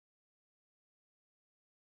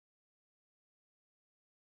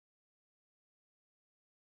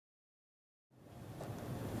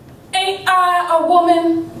I a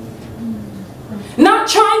woman? Not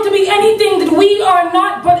trying to be anything that we are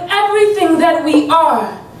not, but everything that we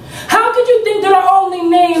are. How could you think that our only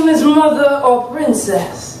name is mother or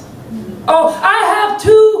princess? Oh, I have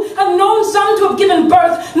too, have known some to have given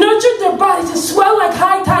birth, nurtured their bodies to swell like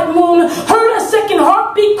high tide moon, heard a second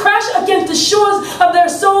heartbeat crash against the shores of their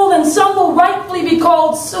soul, and some will rightfully be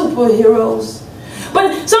called superheroes.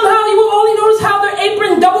 But somehow you will only notice how their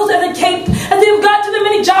apron doubles as a cape, as they have got to the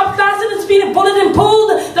many job classes and speeded bullet and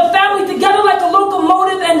pulled the family together like a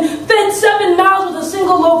locomotive and fed 7 miles with a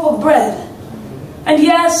single loaf of bread. And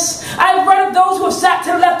yes, I've read of those who have sat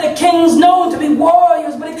to the left of kings, known to be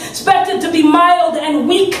warriors, but expected to be mild and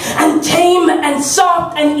weak and tame and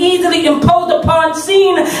soft and easily imposed upon,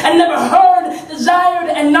 seen and never heard, desired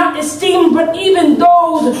and not esteemed. But even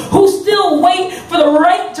those who still wait for the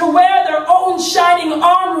right to wear their own shining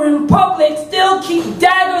armor in public still keep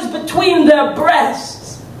daggers between their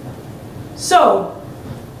breasts. So,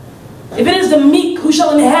 if it is the meek who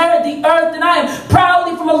shall inherit the earth, then I am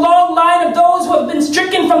proudly from a long line of those who have been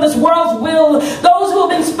stricken from this world's will, those who have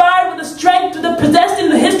been inspired with the strength to the possessed in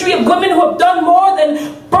the history of women who have done more than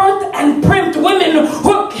birth and primped, women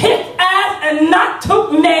who have kicked ass and not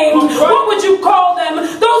took names. What would you call them?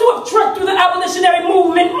 Those who have trekked through the abolitionary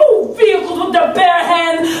movement, moved vehicles with their bare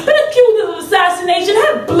hands, been accused of assassination,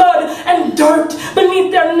 had blood and dirt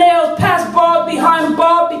beneath their nails, passed barb behind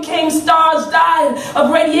barb, became stars, died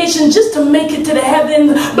of radiation just to make it to the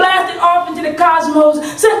heavens, blasted off into the cosmos,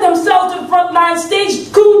 sent themselves to the front line,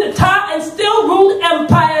 staged coup d'etat and still ruled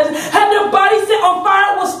empires, had their bodies set on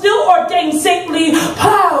fire, was still ordained saintly,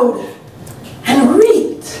 plowed and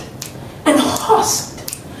reaped and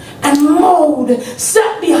husked and mowed,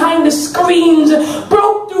 sat behind the screens,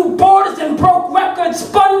 broke through borders and broke records,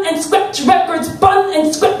 spun and swept records, spun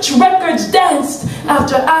and swept records, danced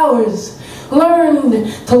after hours,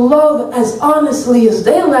 learned to love as honestly as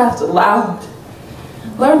they laughed aloud,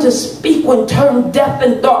 learned to speak when turned deaf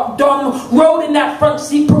and thought dumb, rode in that front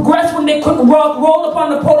seat, progressed when they couldn't walk, rolled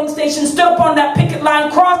upon the polling station, stood upon that picket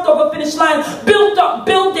line, crossed over finish line, built up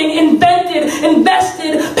building, invented,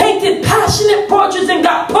 invested, painted passionate portraits, and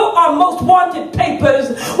got put on most wanted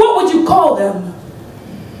papers. What would you call them?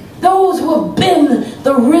 Those who have been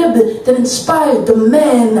the rib that inspired the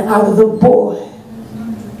man out of the boy.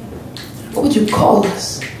 What would you call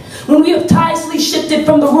us? When we have tirelessly shifted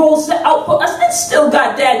from the rules set out for us and still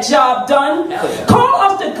got that job done. Call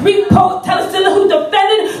us the Greek poet Telesilla who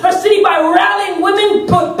defended her city by rallying women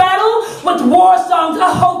to battle with war songs,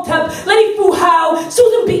 Ahotep, Lady Fuhao,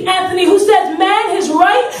 Susan B. Anthony, who says man his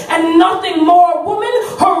right and nothing more, woman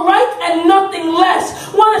her right and nothing less.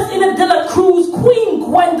 Juana de la Cruz, Queen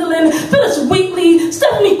Gwendolyn, Phyllis Wheatley,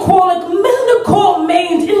 Stephanie Kwolek, Melinda Cole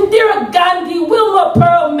Maines, Indira Gandhi, Wilma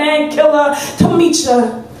Pearl Mankiller,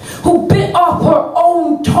 Tamisha, who bit off her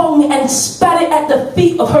own tongue and spat it at the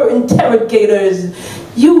feet of her interrogators.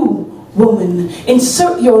 You, woman,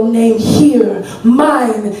 insert your name here.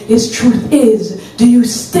 Mine is truth is. Do you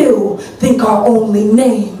still think our only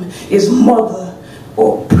name is mother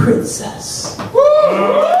or princess?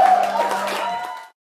 Woo!